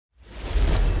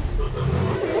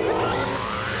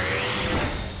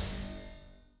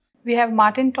We have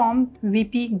Martin Toms,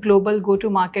 VP Global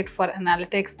Go-to-Market for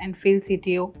Analytics and Field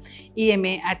CTO,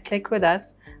 EMEA at Qlik with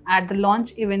us at the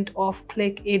launch event of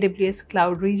Qlik AWS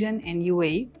Cloud Region in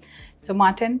UAE. So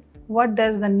Martin, what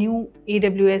does the new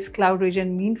AWS Cloud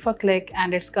Region mean for Qlik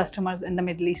and its customers in the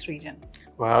Middle East region?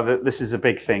 Well, this is a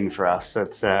big thing for us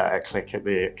at Qlik, at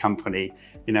the company.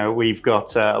 You know, we've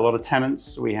got a lot of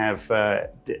tenants. We have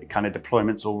kind of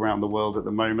deployments all around the world at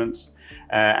the moment.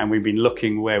 And we've been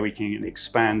looking where we can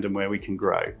expand and where we can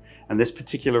grow. And this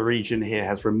particular region here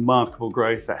has remarkable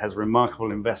growth, that has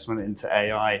remarkable investment into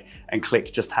AI, and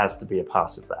Qlik just has to be a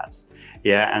part of that.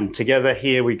 Yeah, and together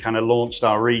here we kind of launched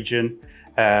our region.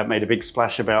 Made a big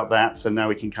splash about that, so now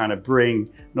we can kind of bring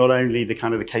not only the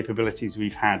kind of the capabilities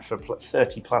we've had for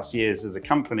 30 plus years as a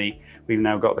company, we've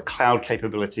now got the cloud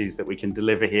capabilities that we can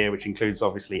deliver here, which includes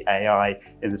obviously AI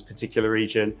in this particular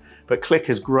region. But Qlik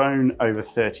has grown over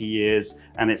 30 years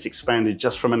and it's expanded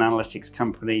just from an analytics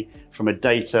company, from a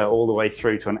data all the way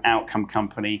through to an outcome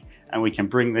company, and we can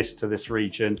bring this to this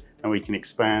region and we can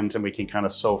expand and we can kind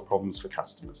of solve problems for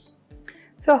customers.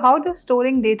 So how does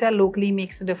storing data locally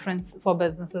makes a difference for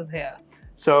businesses here?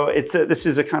 So this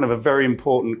is a kind of a very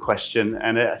important question.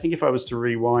 And I think if I was to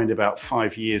rewind about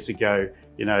 5 years ago,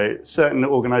 you know, certain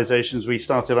organizations, we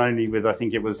started only with, I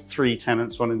think it was 3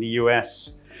 tenants, one in the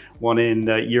US, one in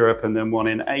Europe, and then one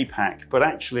in APAC. But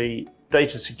actually,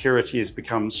 data security has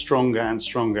become stronger and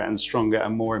stronger and stronger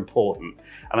and more important.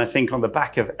 And I think on the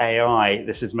back of AI,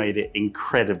 this has made it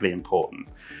incredibly important.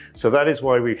 So that is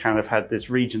why we kind of had this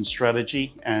region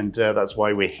strategy, and that's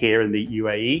why we're here in the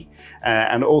UAE.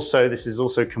 And also, this is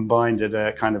also combined at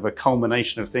a kind of a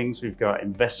culmination of things. We've got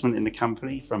investment in the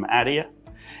company from ADIA.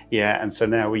 Yeah, and so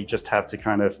now we just have to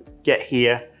kind of get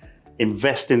here,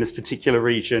 invest in this particular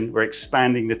region. We're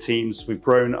expanding the teams. We've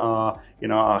grown our, you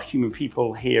know, our human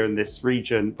people here in this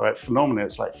region by phenomenal.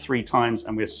 It's like 3 times,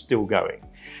 and we're still going.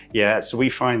 Yeah, so we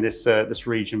find this this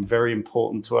region very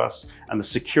important to us, and the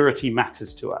security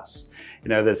matters to us. You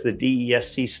know, there's the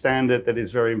DESC standard that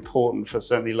is very important for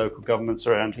certainly local governments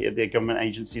around here, the government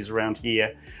agencies around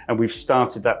here, and we've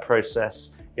started that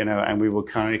process. You know, and we will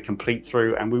kind of complete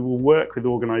through, and we will work with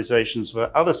organizations for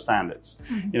other standards.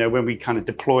 You know, when we kind of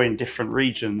deploy in different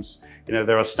regions, you know,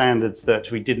 there are standards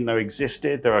that we didn't know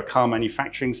existed. There are car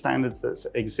manufacturing standards that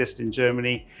exist in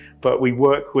Germany, but we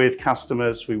work with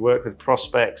customers, we work with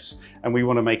prospects, and we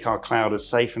want to make our cloud as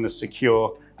safe and as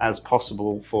secure as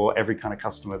possible for every kind of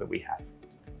customer that we have.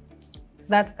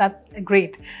 That's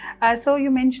great. So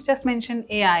you just mentioned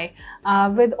AI.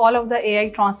 With all of the AI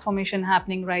transformation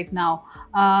happening right now,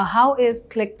 how is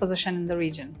Qlik positioned in the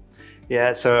region?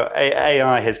 Yeah, so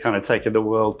AI has kind of taken the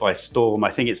world by storm.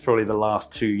 I think it's probably the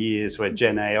last 2 years where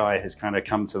Gen AI has kind of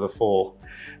come to the fore.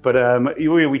 But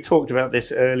we talked about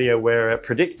this earlier, where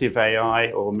predictive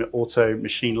AI or auto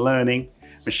machine learning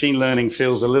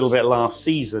feels a little bit last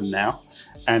season now,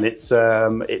 and it's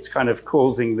kind of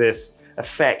causing this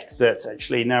effect that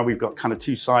actually now we've got kind of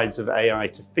 2 sides of AI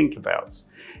to think about,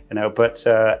 you know, but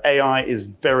AI is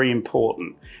very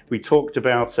important. We talked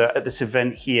about at this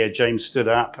event here, James stood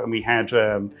up and we had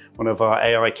one of our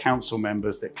AI council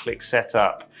members that Qlik set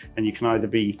up, and you can either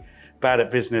be bad at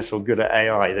business or good at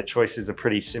AI. The choices are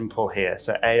pretty simple here.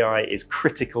 So AI is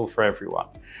critical for everyone.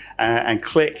 And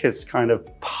Qlik has kind of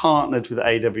partnered with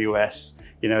AWS.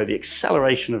 You know, the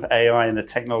acceleration of AI and the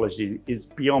technology is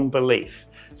beyond belief.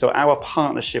 So our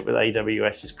partnership with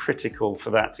AWS is critical for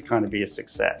that to kind of be a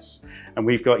success. And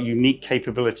we've got unique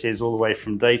capabilities all the way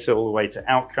from data, all the way to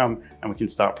outcome, and we can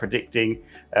start predicting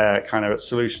kind of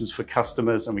solutions for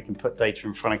customers, and we can put data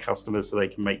in front of customers so they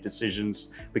can make decisions.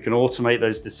 We can automate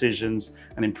those decisions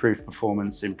and improve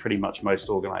performance in pretty much most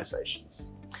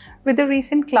organizations. With the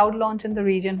recent cloud launch in the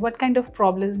region, what kind of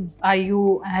problems are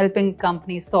you helping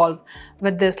companies solve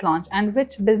with this launch, and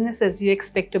which businesses do you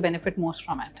expect to benefit most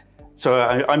from it? So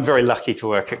I'm very lucky to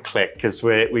work at Qlik because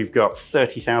we've got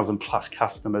 30,000 plus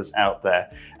customers out there.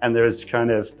 And there's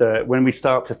kind of when we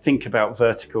start to think about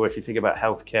vertical, if you think about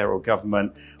healthcare or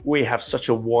government, we have such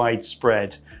a wide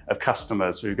spread of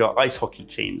customers. We've got ice hockey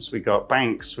teams, we've got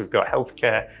banks, we've got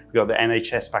healthcare, we've got the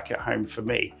NHS back at home for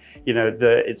me. You know,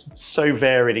 it's so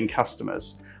varied in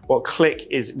customers. What Qlik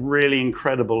is really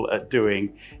incredible at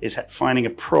doing is finding a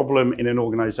problem in an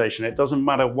organization. It doesn't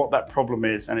matter what that problem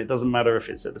is, and it doesn't matter if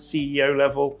it's at the CEO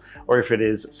level or if it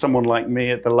is someone like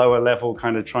me at the lower level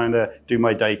kind of trying to do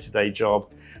my day-to-day job.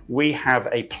 We have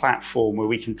a platform where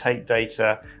we can take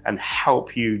data and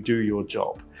help you do your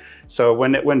job. So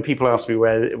when people ask me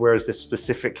where is this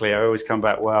specifically, I always come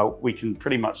back, well, we can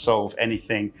pretty much solve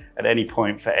anything at any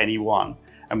point for anyone.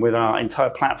 And with our entire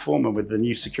platform and with the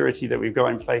new security that we've got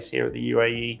in place here at the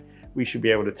UAE, we should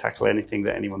be able to tackle anything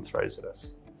that anyone throws at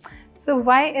us. So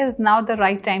why is now the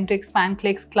right time to expand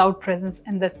Qlik's cloud presence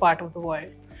in this part of the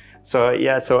world? So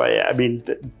yeah, I mean,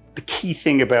 the key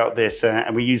thing about this,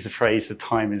 and we use the phrase, the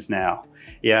time is now.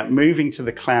 Yeah, moving to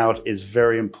the cloud is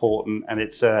very important, and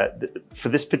it's for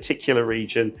this particular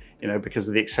region, you know, because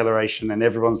of the acceleration and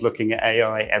everyone's looking at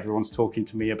AI, everyone's talking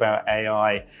to me about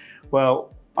AI.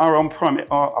 Well, our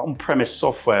on-premise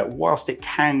software, whilst it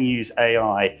can use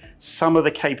AI, some of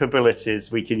the capabilities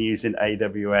we can use in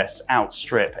AWS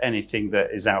outstrip anything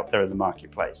that is out there in the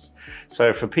marketplace.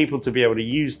 So for people to be able to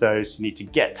use those, you need to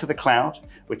get to the cloud,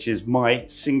 which is my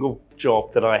single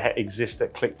job that I exist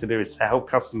at Qlik to do, is to help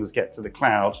customers get to the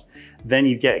cloud. Then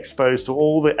you get exposed to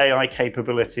all the AI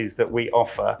capabilities that we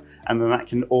offer, and then that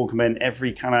can augment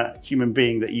every kind of human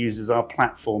being that uses our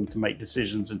platform to make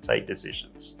decisions and take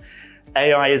decisions.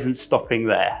 AI isn't stopping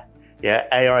there. Yeah,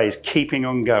 AI is keeping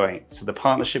on going. So the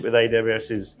partnership with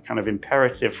AWS is kind of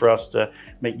imperative for us to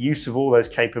make use of all those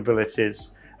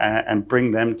capabilities and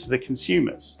bring them to the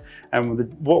consumers.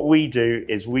 And what we do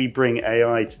is we bring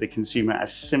AI to the consumer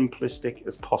as simplistic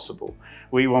as possible.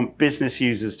 We want business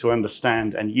users to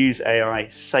understand and use AI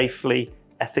safely,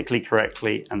 ethically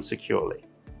correctly, and securely.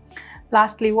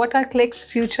 Lastly, what are Qlik's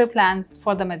future plans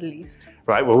for the Middle East?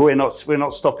 Right, well, we're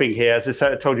not stopping here. As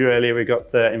I told you earlier, we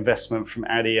got the investment from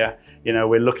ADIA. You know,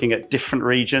 we're looking at different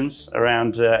regions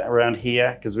around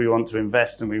here because we want to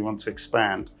invest and we want to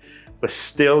expand. We're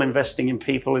still investing in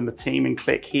people in the team in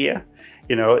Qlik here.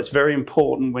 You know, it's very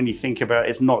important when you think about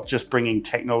it's not just bringing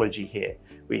technology here.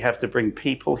 We have to bring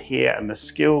people here and the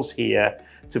skills here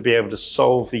to be able to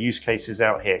solve the use cases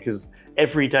out here, because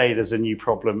every day there's a new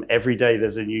problem, every day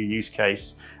there's a new use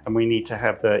case, and we need to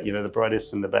have the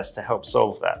brightest and the best to help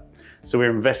solve that. So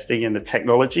we're investing in the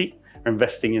technology, we're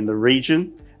investing in the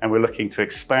region, and we're looking to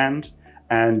expand,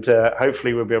 and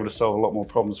hopefully we'll be able to solve a lot more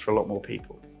problems for a lot more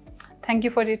people. Thank you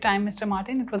for your time, Mr.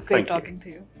 Martin. It was great talking to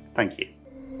you. Thank you.